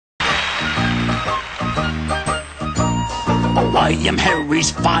I am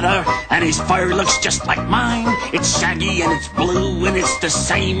Harry's father, and his fur looks just like mine. It's shaggy and it's blue, and it's the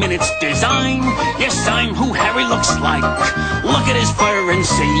same in its design. Yes, I'm who Harry looks like. Look at his fur and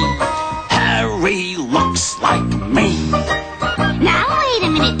see. Harry looks like me. Now wait a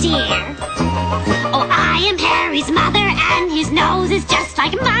minute, dear. Oh, I am Harry's mother, and his nose is just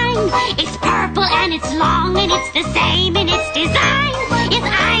like mine. It's purple and it's long, and it's the same in its design. Yes,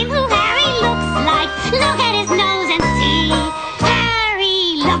 I'm who Harry looks like. Look at his nose and see.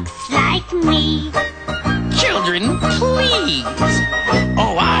 Harry looks like me. Children, please.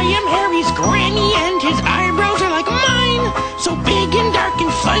 Oh, I am Harry's granny, and his eyebrows are like mine. So big and dark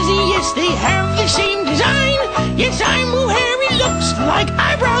and fuzzy, yes, they have the same design. Yes, I'm who Harry looks like.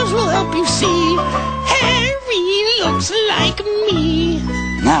 Eyebrows will help you see. Harry looks like me.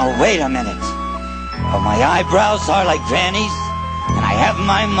 Now, wait a minute. Oh, my eyebrows are like Granny's, and I have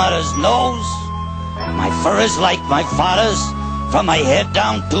my mother's nose. My fur is like my father's, from my head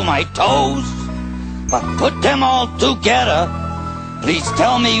down to my toes. But put them all together, please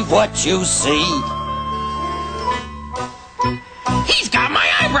tell me what you see. He's got my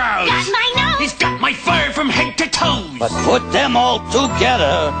eyebrows. Got my nose. He's got my fur from head to toes. But put them all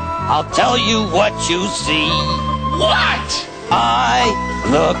together, I'll tell you what you see. What? I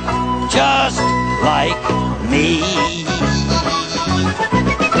look just like me.